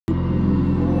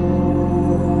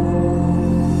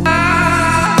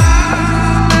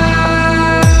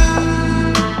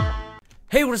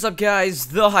what is up, guys?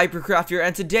 The Hypercraft here,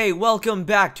 and today, welcome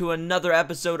back to another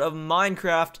episode of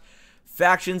Minecraft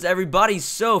Factions, everybody.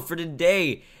 So, for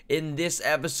today, in this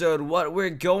episode, what we're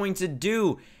going to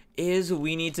do is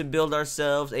we need to build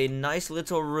ourselves a nice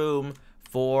little room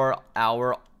for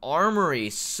our armory.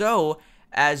 So,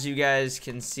 as you guys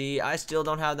can see, I still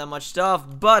don't have that much stuff,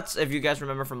 but if you guys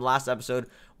remember from last episode,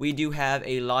 we do have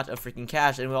a lot of freaking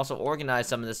cash, and we also organized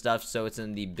some of this stuff, so it's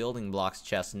in the building blocks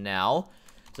chest now.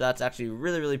 So that's actually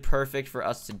really perfect for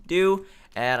us to do,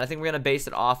 and I think we're gonna base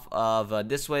it off of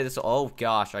this way. Oh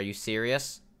gosh, are you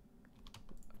serious?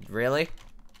 Really?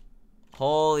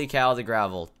 Holy cow, the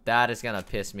gravel. That is gonna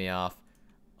piss me off.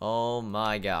 Oh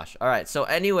my gosh. Alright, so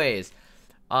anyways,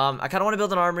 I kinda wanna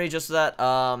build an armory just so that,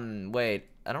 wait,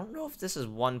 I don't know if this is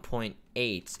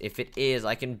 1.8. If it is,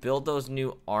 I can build those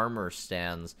new armor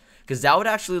stands, because that would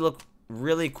actually look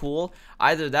really cool.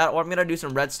 Either that, or I'm gonna do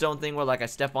some redstone thing where like I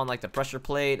step on like the pressure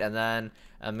plate, and then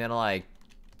I'm gonna like,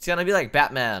 it's gonna be like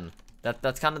Batman.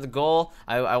 That's kind of the goal.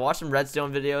 I watched some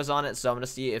redstone videos on it, so I'm gonna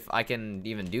see if I can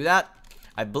even do that.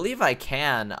 I believe I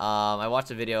can. I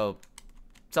watched a video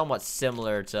somewhat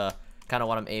similar to kind of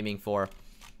what I'm aiming for.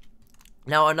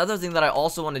 Now, another thing that I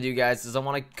also want to do, guys, is I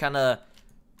want to kind of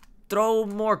throw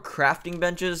more crafting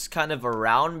benches kind of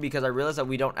around, because I realized that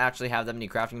we don't actually have that many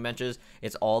crafting benches.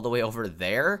 It's all the way over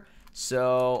there.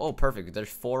 So, oh, perfect. There's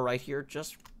 4 right here.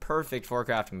 Just perfect for a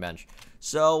crafting bench.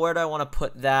 So, where do I want to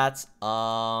put that?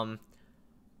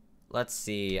 Let's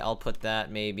see. I'll put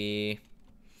that maybe,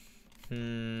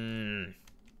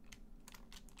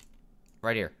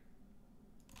 right here.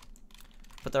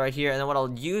 Put that right here. And then what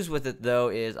I'll use with it, though,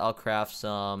 is I'll craft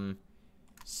some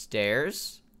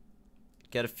stairs.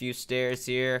 Get a few stairs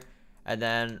here, and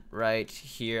then right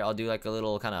here I'll do like a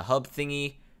little kind of hub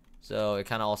thingy, so it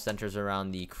kind of all centers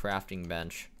around the crafting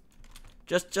bench,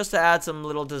 just to add some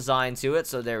little design to it.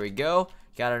 So there we go,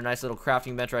 got a nice little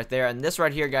crafting bench right there. And this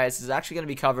right here, guys, is actually going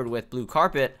to be covered with blue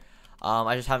carpet.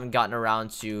 I just haven't gotten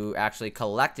around to actually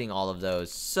collecting all of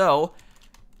those. So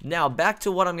now back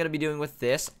to what I'm going to be doing with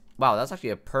this. Wow, that's actually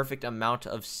a perfect amount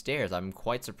of stairs. I'm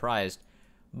quite surprised.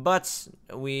 But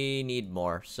we need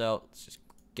more, so let's just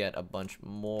get a bunch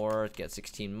more, get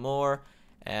 16 more.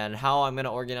 And how I'm going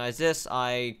to organize this,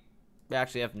 I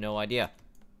actually have no idea.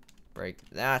 Break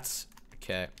that.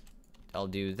 Okay, I'll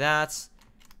do that.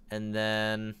 And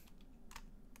then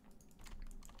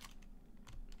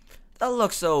that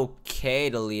looks okay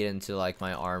to lead into like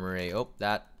my armory. Oh,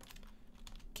 that.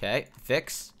 Okay,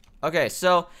 fix. Okay,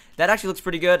 so that actually looks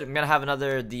pretty good. I'm going to have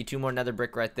the 2 more nether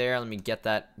brick right there. Let me get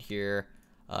that here.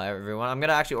 Everyone, I'm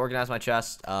gonna actually organize my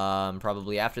chest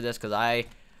probably after this, because I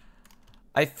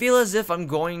feel as if I'm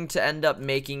going to end up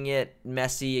making it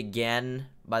messy again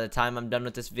by the time I'm done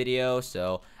with this video.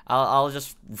 So I'll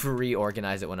just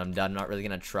reorganize it when I'm done. I'm not really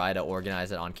gonna try to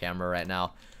organize it on camera right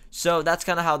now. So that's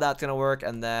kind of how that's gonna work.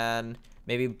 And then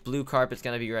maybe blue carpet's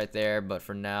gonna be right there, but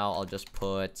for now I'll just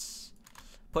put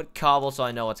cobble so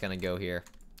I know what's gonna go here.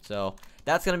 So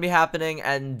that's gonna be happening.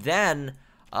 And then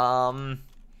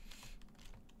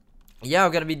yeah, I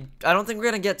don't think we're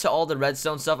gonna get to all the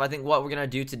redstone stuff. I think what we're gonna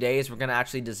do today is we're gonna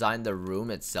actually design the room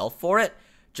itself for it,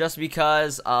 just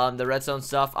because the redstone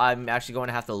stuff I'm actually going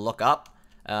to have to look up.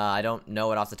 I don't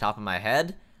know it off the top of my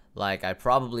head, like I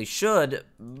probably should,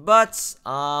 but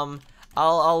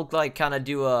I'll like kind of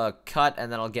do a cut,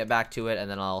 and then I'll get back to it, and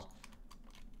then I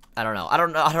don't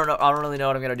really know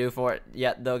what I'm gonna do for it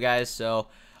yet, though, guys. So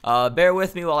bear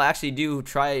with me while I actually do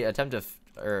attempt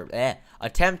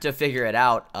to figure it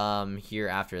out here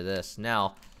after this.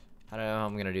 Now, I don't know how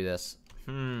I'm gonna do this.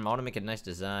 I want to make a nice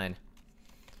design.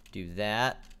 Do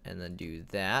that, and then do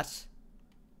that,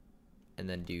 and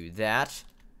then do that,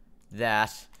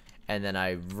 and then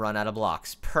I run out of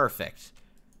blocks. Perfect.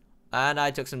 And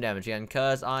I took some damage again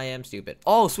because I am stupid.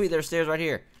 Oh, sweet, there's stairs right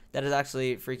here. That is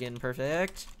actually freaking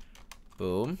perfect.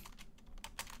 Boom.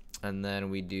 And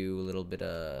then we do a little bit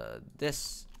of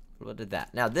this, a little bit of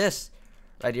that. Now this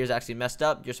right here is actually messed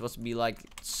up. You're supposed to be like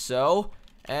so,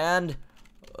 and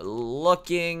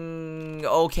looking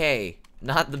okay.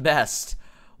 Not the best.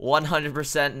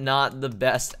 100% not the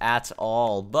best at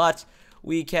all. But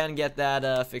we can get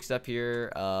that fixed up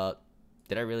here.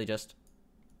 Did I really just?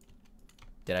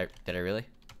 Did I really?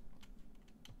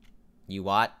 You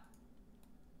what?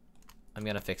 I'm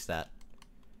gonna fix that.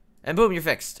 And boom, you're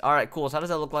fixed. All right, cool. So how does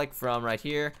that look like from right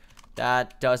here?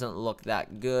 That doesn't look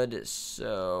that good,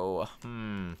 so, I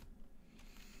don't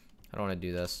want to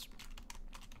do this.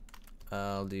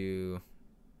 I'll do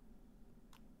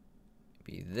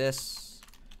maybe this,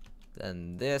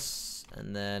 then this,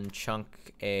 and then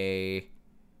chunk a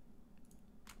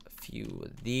few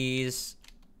of these.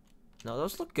 No,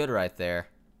 those look good right there.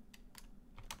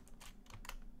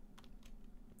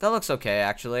 That looks okay,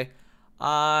 actually.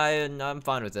 I'm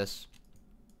fine with this.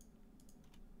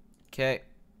 Okay.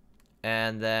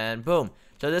 And then, boom.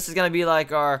 So this is gonna be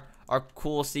like our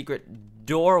cool secret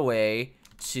doorway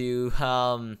to,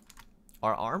 our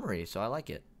armory. So I like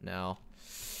it. Now.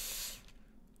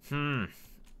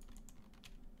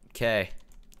 Okay.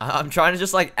 I'm trying to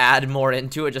just like add more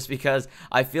into it just because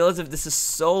I feel as if this is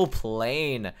so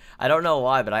plain. I don't know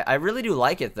why, but I really do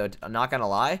like it though. I'm not gonna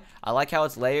lie. I like how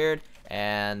it's layered,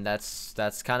 and that's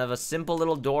kind of a simple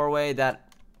little doorway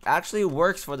that actually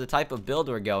works for the type of build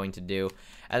we're going to do.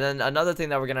 And then another thing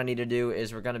that we're gonna need to do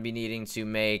is we're gonna be needing to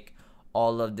make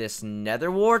all of this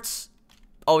nether warts.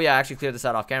 Oh yeah, I actually cleared this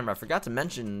out off camera. I forgot to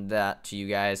mention that to you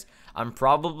guys. I'm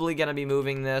probably gonna be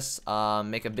moving this,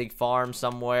 make a big farm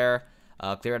somewhere.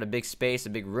 Clear out a big space,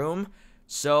 a big room.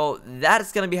 So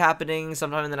that's going to be happening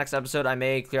sometime in the next episode. I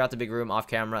may clear out the big room off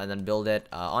camera and then build it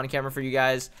on camera for you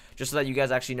guys, just so that you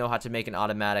guys actually know how to make an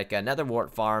automatic nether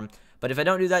wart farm. But if I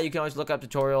don't do that, you can always look up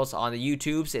tutorials on the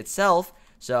YouTubes itself.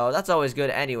 So that's always good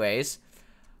anyways.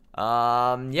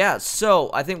 Yeah,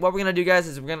 so I think what we're going to do, guys,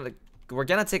 is we're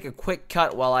gonna take a quick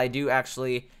cut while I do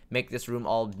actually make this room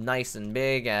all nice and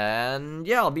big. And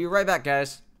yeah, I'll be right back,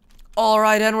 guys.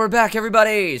 Alright, and we're back,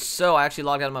 everybody! So, I actually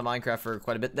logged out of my Minecraft for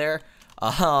quite a bit there.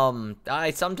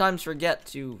 I sometimes forget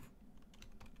to...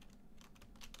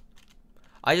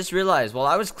 I just realized, while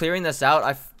I was clearing this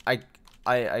out, I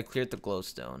cleared the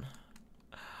glowstone.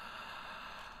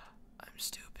 I'm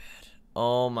stupid.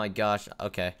 Oh my gosh,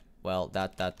 okay. Well,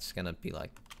 that's gonna be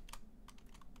like...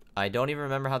 I don't even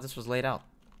remember how this was laid out.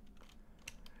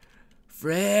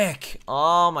 Frick!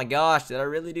 Oh my gosh, did I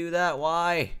really do that?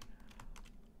 Why?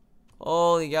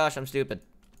 Holy gosh, I'm stupid.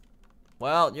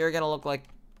 Well, you're gonna look like...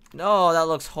 No, that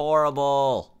looks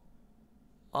horrible.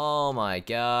 Oh my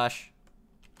gosh.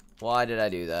 Why did I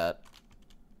do that?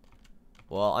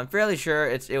 Well, I'm fairly sure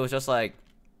it was just like...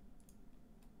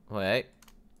 Wait.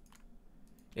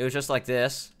 It was just like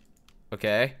this.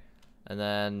 Okay. And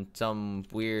then some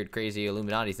weird, crazy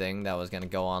Illuminati thing that was gonna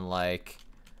go on like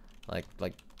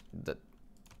the...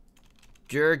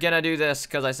 You're gonna do this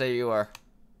because I say you are.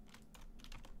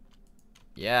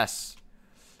 Yes.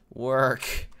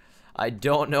 Work. I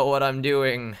don't know what I'm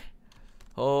doing.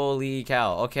 Holy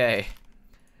cow. Okay.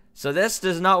 So this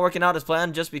is not working out as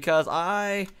planned just because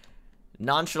I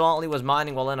nonchalantly was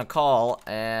mining while in a call,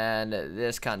 and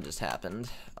this kind of just happened.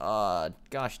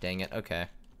 Gosh dang it. Okay.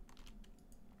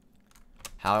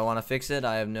 How I want to fix it,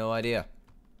 I have no idea.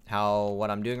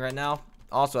 What I'm doing right now,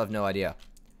 also have no idea.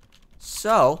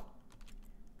 So,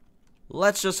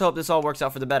 let's just hope this all works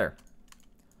out for the better.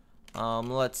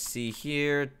 Let's see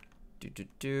here.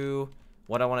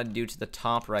 What I want to do to the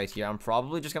top right here. I'm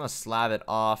probably just gonna slab it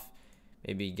off.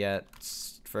 Maybe to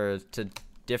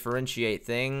differentiate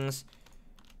things.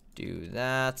 Do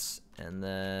that, and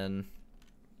then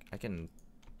I can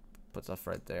put stuff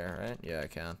right there, right? Yeah, I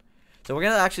can. So we're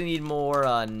gonna actually need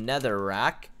more nether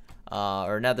rack,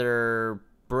 or nether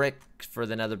brick for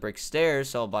the nether brick stairs.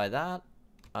 So I'll buy that.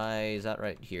 Is that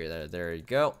right here? There you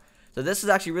go. So this is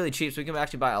actually really cheap, so we can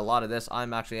actually buy a lot of this.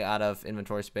 I'm actually out of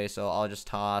inventory space, so I'll just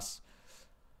toss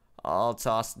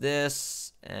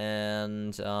this, and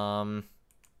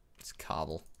it's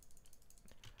cobble.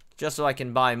 Just so I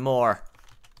can buy more.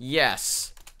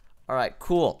 Yes. Alright,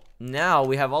 cool. Now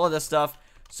we have all of this stuff,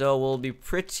 so we'll be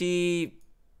pretty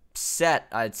set,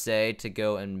 I'd say, to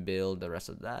go and build the rest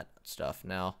of that stuff.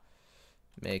 Now,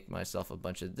 make myself a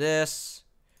bunch of this.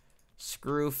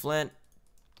 Screw flint.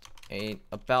 Ain't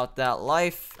about that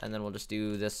life. And then we'll just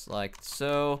do this like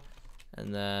so.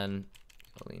 And then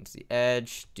lean to the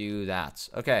edge. Do that.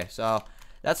 Okay, so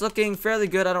that's looking fairly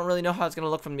good. I don't really know how it's going to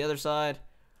look from the other side,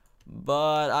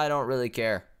 but I don't really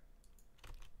care.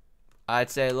 I'd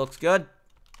say it looks good.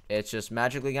 It's just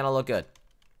magically going to look good.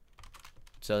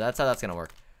 So that's how that's going to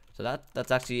work. So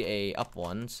that's actually a up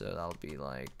one. So that'll be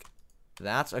like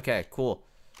that. Okay, cool.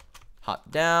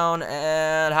 Hop down.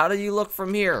 And how do you look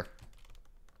from here?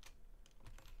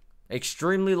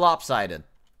 Extremely lopsided.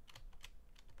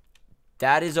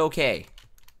 That is okay.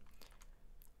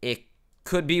 It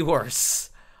could be worse.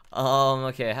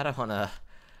 Okay, how do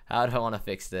I wanna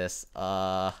fix this?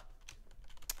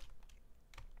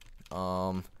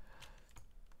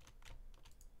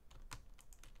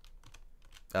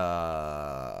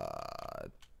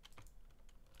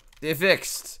 It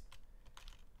fixed.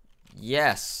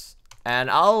 Yes. And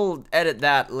I'll edit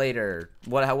that later.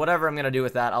 Whatever I'm gonna do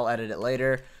with that, I'll edit it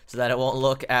later so that it won't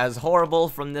look as horrible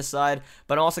from this side.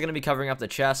 But I'm also gonna be covering up the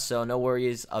chest, so no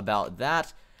worries about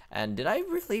that. And did I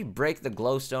really break the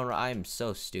glowstone? I'm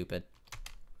so stupid.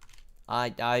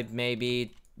 I may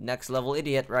be next level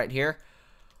idiot right here.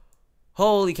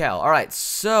 Holy cow. Alright,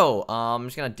 so, I'm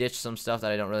just gonna ditch some stuff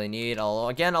that I don't really need.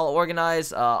 I'll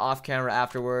organize off camera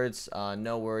afterwards.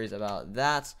 No worries about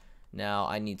that. Now,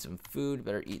 I need some food.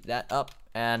 Better eat that up.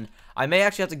 And I may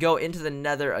actually have to go into the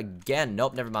nether again.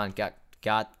 Nope, never mind.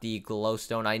 Got the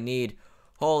glowstone I need.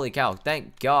 Holy cow.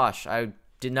 Thank gosh. I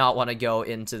did not want to go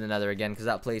into the nether again because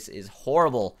that place is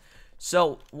horrible.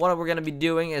 So, what we're gonna be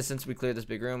doing is, since we cleared this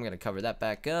big room, I'm gonna cover that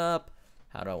back up.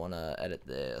 How do I want to edit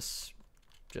this?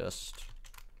 Guess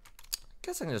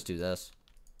I can just do this.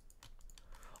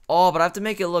 Oh, but I have to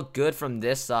make it look good from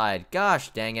this side. Gosh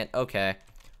dang it. Okay.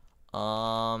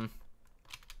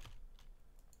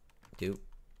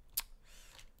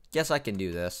 Guess I can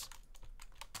do this.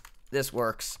 This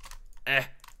works.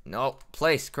 No.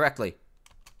 Place correctly.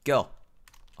 Go.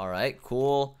 Alright,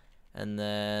 cool. And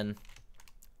then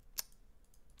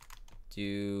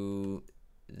do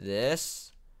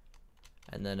this.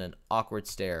 And then an awkward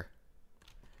stare.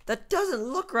 That doesn't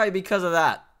look right because of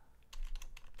that.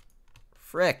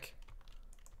 Frick.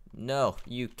 No,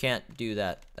 you can't do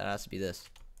that. That has to be this.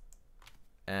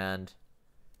 And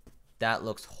that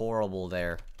looks horrible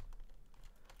there.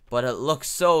 But it looks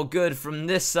so good from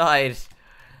this side.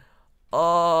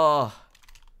 Oh.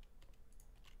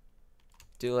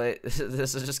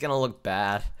 This is just gonna look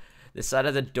bad. This side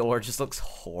of the door just looks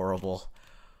horrible.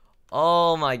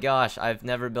 Oh my gosh, I've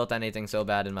never built anything so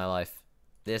bad in my life.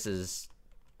 This is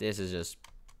just,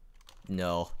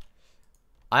 no.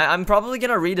 I'm probably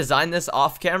gonna redesign this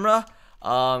off camera,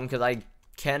 because I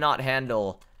cannot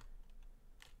handle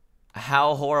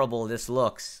how horrible this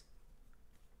looks.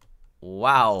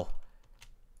 Wow.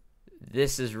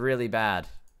 This is really bad.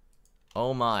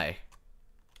 Oh my.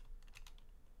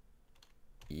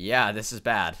 Yeah, this is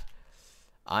bad.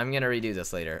 I'm gonna redo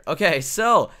this later. Okay,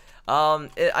 so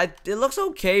it looks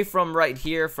okay from right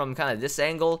here, from kind of this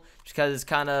angle, because it's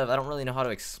kind of, I don't really know how to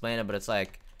explain it, but it's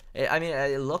like, I mean,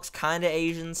 it looks kind of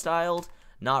Asian styled.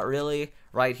 Not really.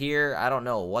 Right here, I don't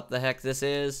know what the heck this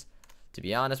is. To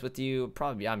be honest with you,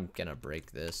 probably I'm gonna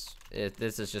break this.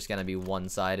 This is just gonna be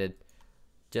one-sided.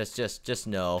 Just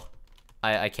no.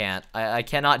 I can't. I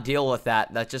cannot deal with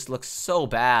that. That just looks so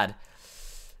bad.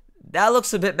 That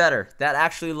looks a bit better. That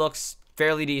actually looks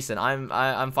fairly decent.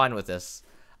 I'm fine with this.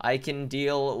 I can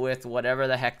deal with whatever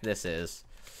the heck this is.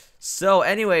 So,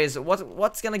 anyways,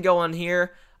 what's gonna go in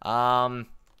here?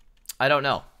 I don't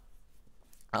know.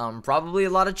 Probably a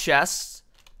lot of chests.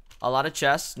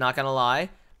 Not gonna lie.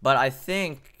 But I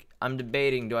think I'm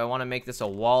debating, do I want to make this a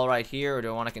wall right here, or do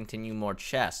I want to continue more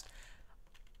chests?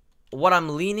 What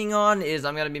I'm leaning on is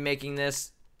I'm gonna be making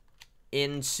this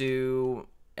into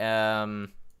a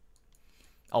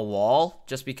wall,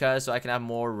 just because, so I can have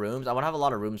more rooms. I want to have a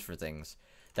lot of rooms for things.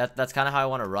 That's kind of how I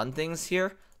want to run things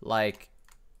here. Like,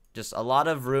 just a lot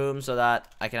of room so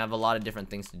that I can have a lot of different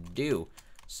things to do.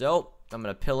 So, I'm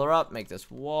going to pillar up, make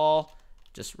this wall.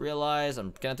 Just realize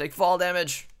I'm going to take fall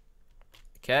damage.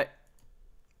 Okay.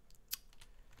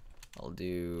 I'll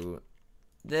do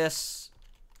this.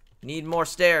 Need more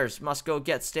stairs. Must go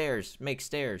get stairs. Make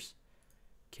stairs.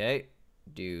 Okay.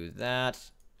 Do that.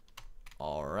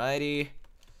 Alrighty.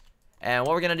 And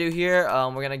what we're going to do here,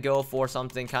 we're going to go for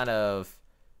something kind of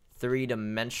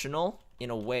three-dimensional in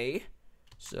a way.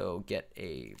 So get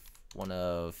one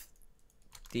of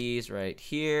these right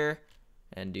here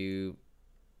and do,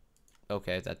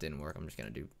 okay, that didn't work. I'm just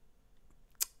going to do,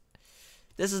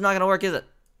 this is not going to work, is it?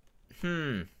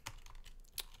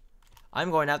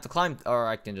 I'm going to have to climb, or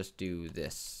I can just do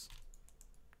this.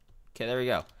 Okay, there we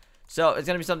go. So it's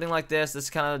going to be something like this. This is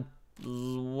kind of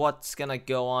what's gonna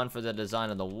go on for the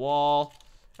design of the wall,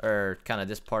 or kind of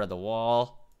this part of the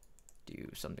wall. Do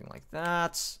something like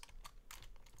that.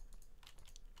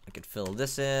 I could fill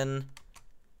this in.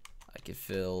 I could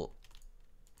fill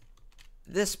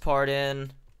this part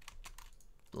in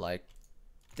like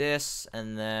this,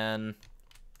 and then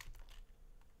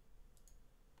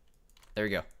there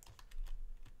we go.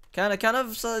 Kind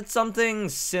of something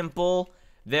simple,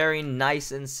 very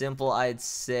nice and simple, I'd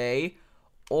say.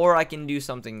 Or I can do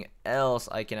something else.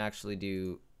 I can actually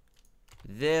do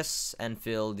this and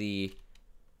fill the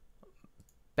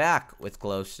back with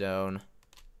glowstone.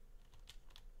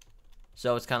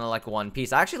 So it's kind of like one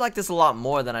piece. I actually like this a lot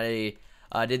more than I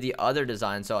did the other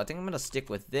design. So I think I'm going to stick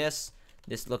with this.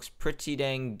 This looks pretty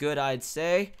dang good, I'd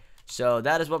say. So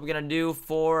that is what we're going to do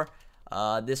for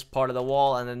this part of the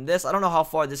wall. And then this, I don't know how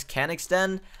far this can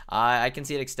extend. I can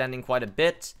see it extending quite a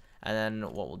bit. And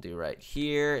then what we'll do right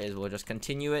here is we'll just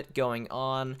continue it going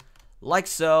on like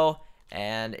so.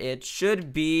 And it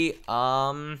should be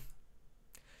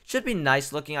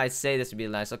nice looking. I'd say this would be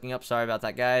nice looking up. Sorry about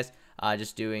that, guys.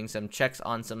 Just doing some checks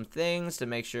on some things to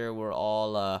make sure we're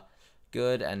all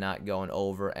good and not going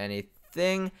over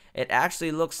anything. It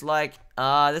actually looks like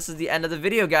this is the end of the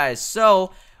video, guys.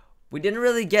 So we didn't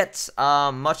really get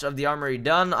much of the armory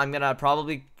done. I'm gonna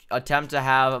probably attempt to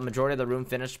have a majority of the room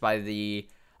finished by the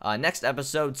next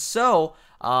episode. So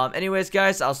anyways,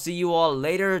 guys, I'll see you all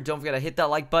later. Don't forget to hit that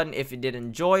like button if you did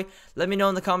enjoy. Let me know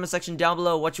in the comment section down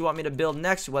below what you want me to build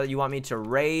next, whether you want me to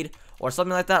raid or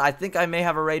something like that. I think I may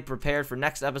have a raid prepared for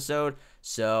next episode.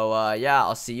 So yeah,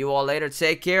 I'll see you all later.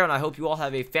 Take care, and I hope you all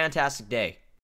have a fantastic day.